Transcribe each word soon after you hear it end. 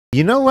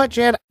You know what,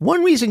 Jed?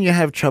 One reason you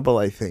have trouble,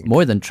 I think.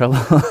 More than trouble.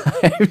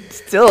 I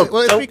still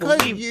Well, it's don't because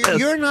believe this.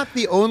 you're not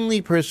the only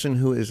person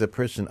who is a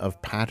person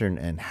of pattern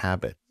and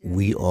habit.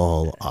 We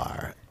all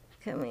are.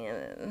 Come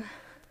in.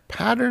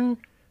 Pattern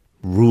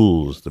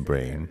rules the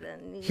brain.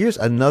 Here's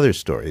another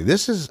story.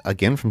 This is,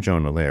 again, from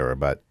Joan Alera,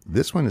 but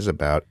this one is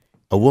about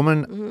a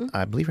woman,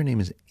 I believe her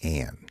name is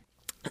Anne.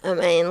 I'm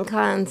Anne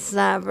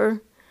Kleinstiver.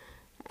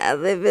 I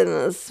live in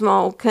a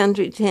small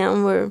country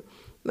town where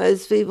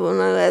most people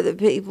know other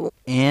people.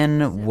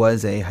 Anne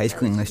was a high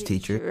school English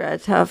teacher. I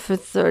taught for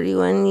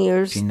 31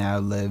 years. She now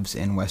lives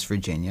in West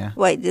Virginia.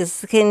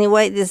 Can you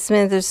wait just a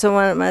minute? There's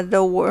someone at my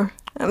door.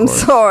 I'm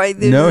sorry.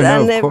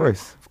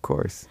 Of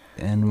course.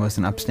 Anne was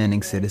an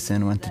upstanding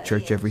citizen, went to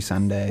church every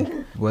Sunday,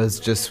 was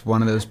just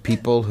one of those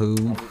people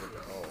who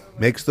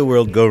makes the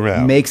world go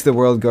round.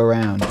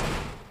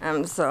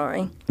 I'm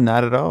sorry.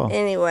 Not at all.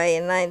 Anyway,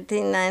 in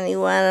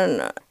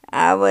 1991,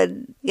 I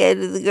would go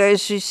to the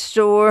grocery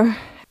store,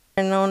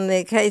 and on the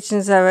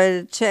occasions I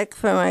wrote a check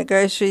for my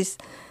groceries,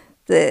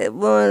 the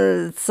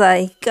woman would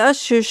say,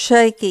 "Gosh, you're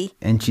shaky."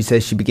 And she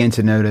says she began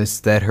to notice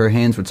that her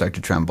hands would start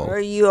to tremble. "Are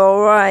you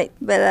all right?"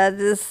 But I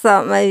just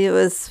thought maybe it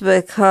was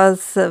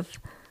because of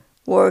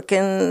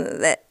working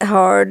that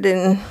hard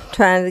and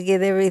trying to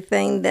get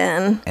everything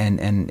done.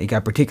 And it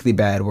got particularly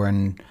bad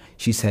when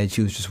she said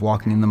she was just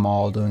walking in the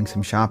mall doing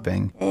some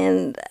shopping.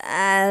 And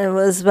I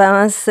was by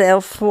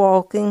myself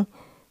walking,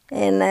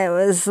 and it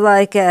was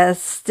like I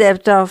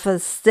stepped off a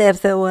step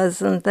that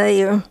wasn't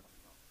there.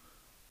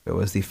 It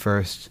was the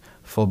first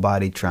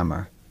full-body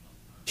tremor.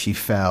 She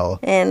fell.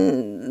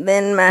 And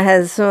then my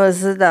husband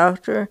was a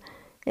doctor,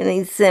 and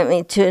he sent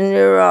me to a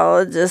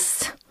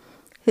neurologist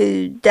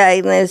who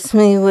diagnosed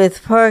me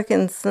with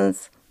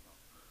Parkinson's.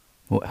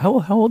 Well,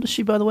 how old is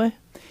she, by the way?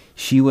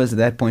 She was at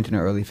that point in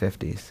her early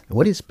 50s.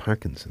 What is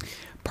Parkinson's?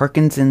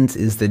 Parkinson's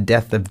is the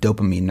death of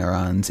dopamine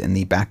neurons in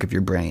the back of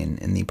your brain,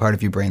 in the part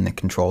of your brain that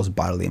controls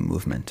bodily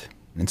movement.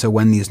 And so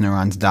when these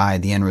neurons die,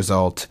 the end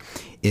result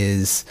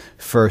is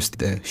first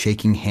the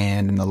shaking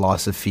hand and the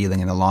loss of feeling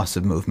and the loss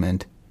of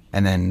movement.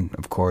 And then,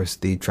 of course,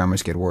 the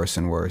tremors get worse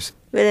and worse.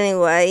 But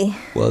anyway...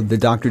 Well, the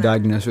doctor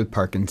diagnosed her with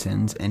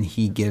Parkinson's, and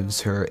he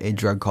gives her a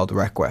drug called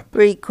Requep.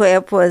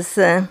 Requep was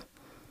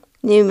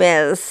new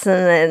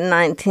medicine in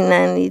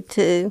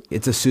 1992.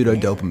 It's a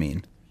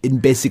pseudodopamine. It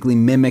basically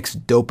mimics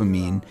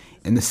dopamine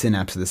in the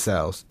synapse of the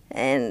cells.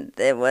 And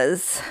it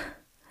was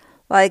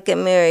like a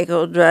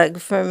miracle drug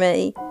for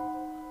me.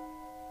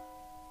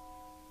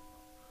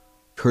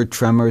 Her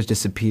tremors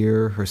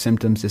disappear, her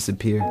symptoms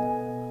disappear.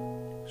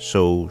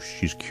 So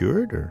she's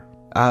cured, or?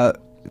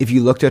 If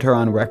you looked at her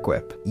on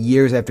Requep,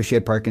 years after she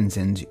had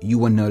Parkinson's, you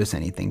wouldn't notice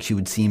anything. She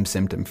would seem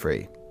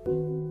symptom-free.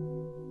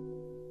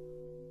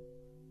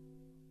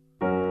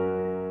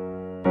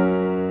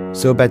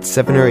 So about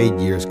 7 or 8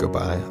 years go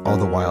by, all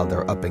the while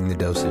they're upping the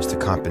dosage to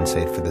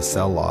compensate for the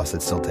cell loss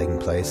that's still taking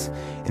place.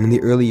 And in the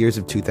early years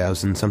of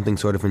 2000, something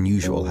sort of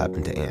unusual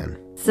happened to Anne.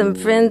 Some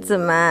friends of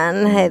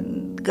mine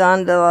had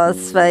gone to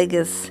Las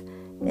Vegas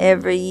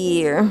every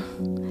year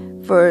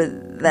for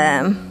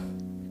the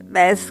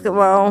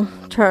basketball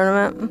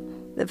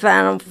tournament, the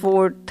Final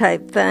Four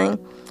type thing,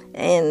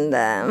 and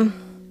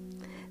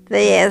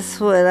they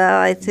asked would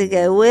I like to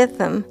go with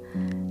them,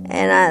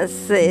 and I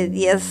said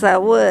yes, I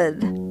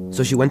would.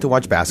 So she went to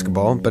watch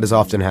basketball, but as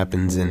often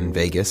happens in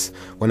Vegas,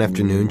 one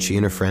afternoon she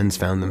and her friends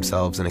found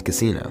themselves in a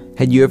casino.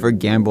 Had you ever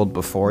gambled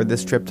before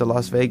this trip to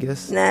Las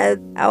Vegas? No,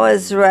 I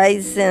was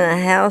raised in a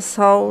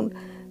household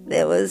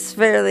that was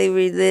fairly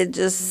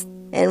religious,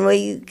 and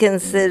we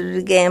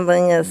considered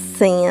gambling a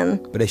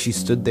sin. But as she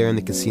stood there in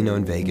the casino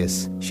in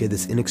Vegas, she had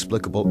this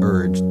inexplicable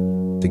urge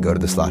to go to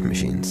the slot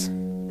machines.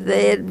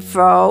 They had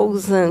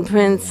frogs and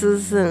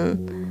princes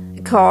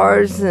and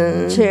cars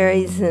and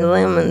cherries and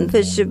lemons.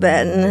 Push a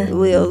button, the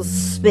wheels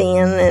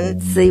spin,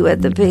 and see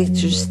what the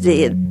pictures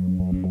did.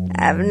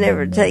 I've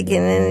never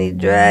taken any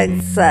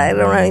drugs, so I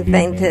don't have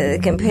anything to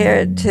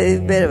compare it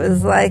to, but it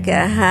was like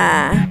a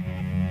high.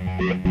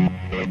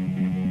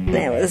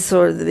 That was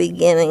sort of the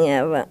beginning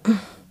of it.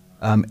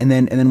 And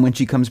then when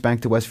she comes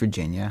back to West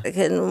Virginia, I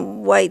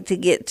couldn't wait to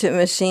get to a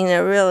machine I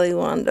really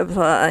wanted to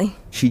play.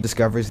 She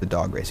discovers the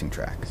dog racing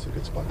track. It's a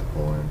good spot to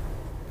pull in.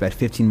 About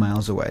 15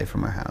 miles away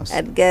from her house.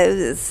 I'd go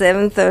at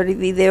 7:30,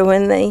 be there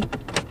when they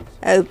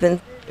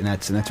opened. And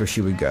that's where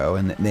she would go,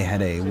 and they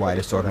had a wide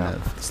assortment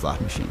of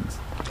slot machines.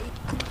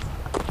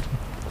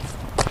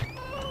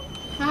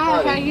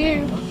 Hi, how are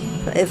you?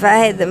 If I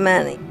had the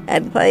money,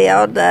 I'd play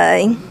all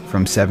day.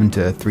 From 7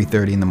 to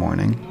 3:30 in the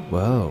morning.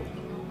 Whoa.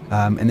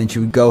 And then she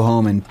would go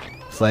home and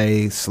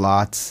play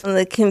slots. On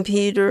the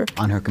computer.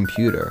 On her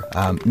computer.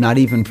 Not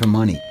even for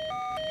money.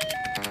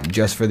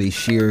 Just for the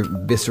sheer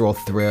visceral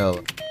thrill.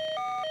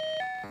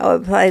 I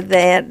would play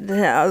that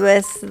the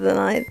rest of the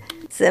night.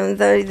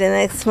 7:30 the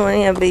next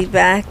morning, I'd be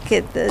back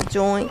at the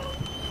joint.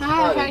 Hi,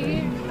 how are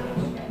you?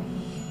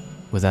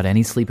 Without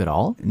any sleep at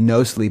all?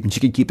 No sleep, and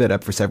she could keep that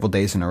up for several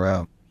days in a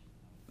row.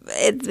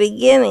 At the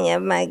beginning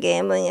of my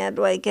gambling, I'd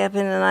wake up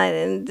in the night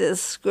and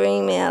just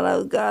scream out,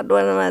 "Oh God,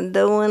 what am I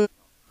doing?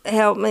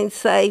 Help me,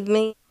 save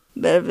me."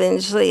 But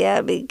eventually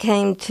I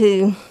became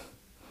too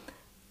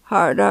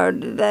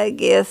hard-hearted, I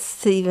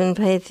guess, to even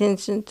pay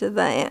attention to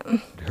that.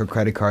 Her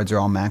credit cards are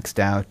all maxed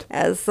out.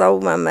 I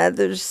sold my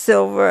mother's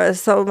silver. I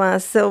sold my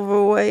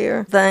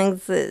silverware.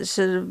 Things that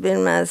should have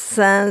been my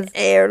son's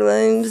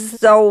heirlooms.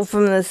 Stole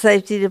from the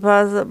safety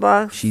deposit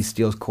box. She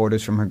steals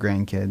quarters from her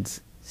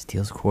grandkids.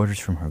 Steals quarters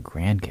from her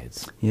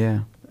grandkids.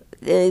 Yeah.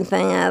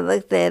 Anything I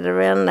looked at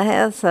around the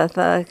house, I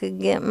thought I could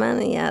get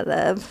money out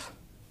of.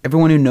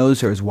 Everyone who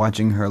knows her is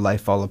watching her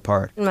life fall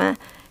apart. My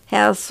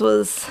house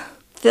was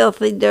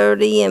filthy,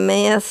 dirty, a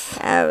mess.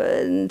 I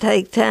wouldn't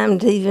take time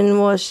to even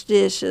wash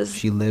dishes.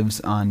 She lives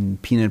on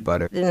peanut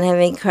butter Didn't have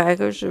any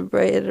crackers or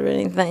bread or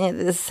anything. I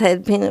just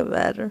had peanut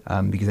butter.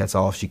 because that's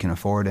all she can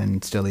afford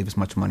and still leave as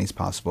much money as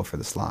possible for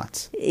the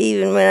slots.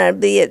 Even when I'd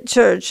be at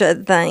church,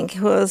 I'd think,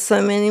 well,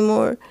 so many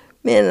more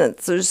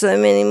minutes or so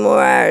many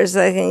more hours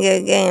I can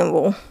go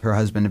gamble. Her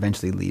husband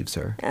eventually leaves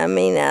her. I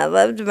mean, I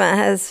loved my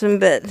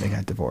husband, but They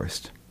got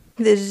divorced.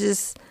 there's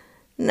just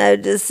no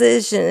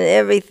decision.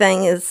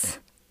 Everything is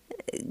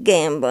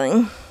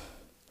gambling.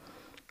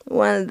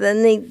 One of the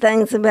neat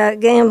things about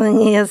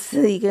gambling is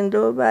you can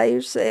do it by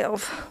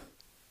yourself.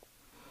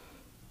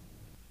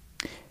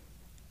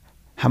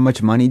 How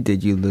much money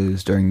did you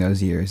lose during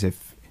those years,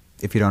 if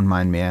you don't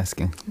mind me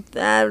asking?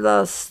 I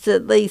lost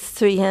at least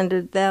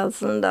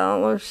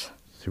 $300,000.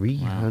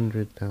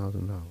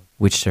 $300,000.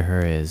 Which to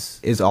her is,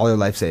 Is all your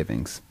life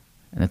savings.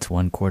 and it's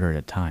one quarter at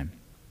a time.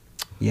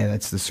 Yeah,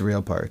 that's the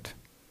surreal part.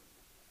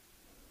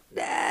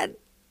 I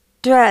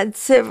tried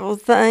several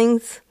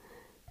things.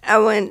 I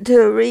went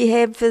to a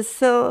rehab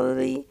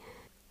facility.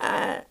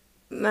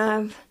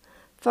 My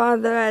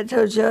father, I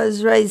told you I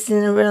was raised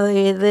in a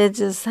really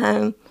religious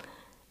home.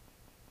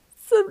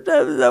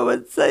 Sometimes I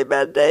would say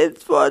my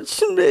dad's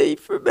watching me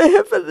from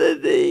heaven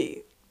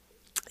and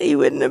he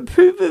wouldn't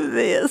approve of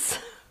this.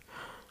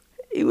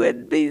 He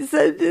wouldn't be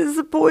so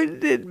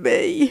disappointed in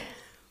me.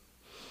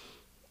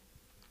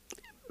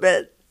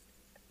 But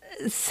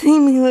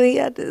seemingly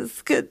I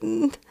just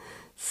couldn't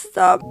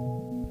stop.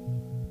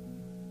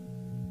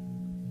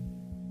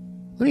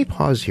 Let me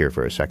pause here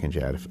for a second,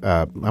 Jad.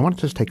 I want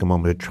to just take a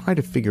moment to try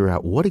to figure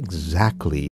out what exactly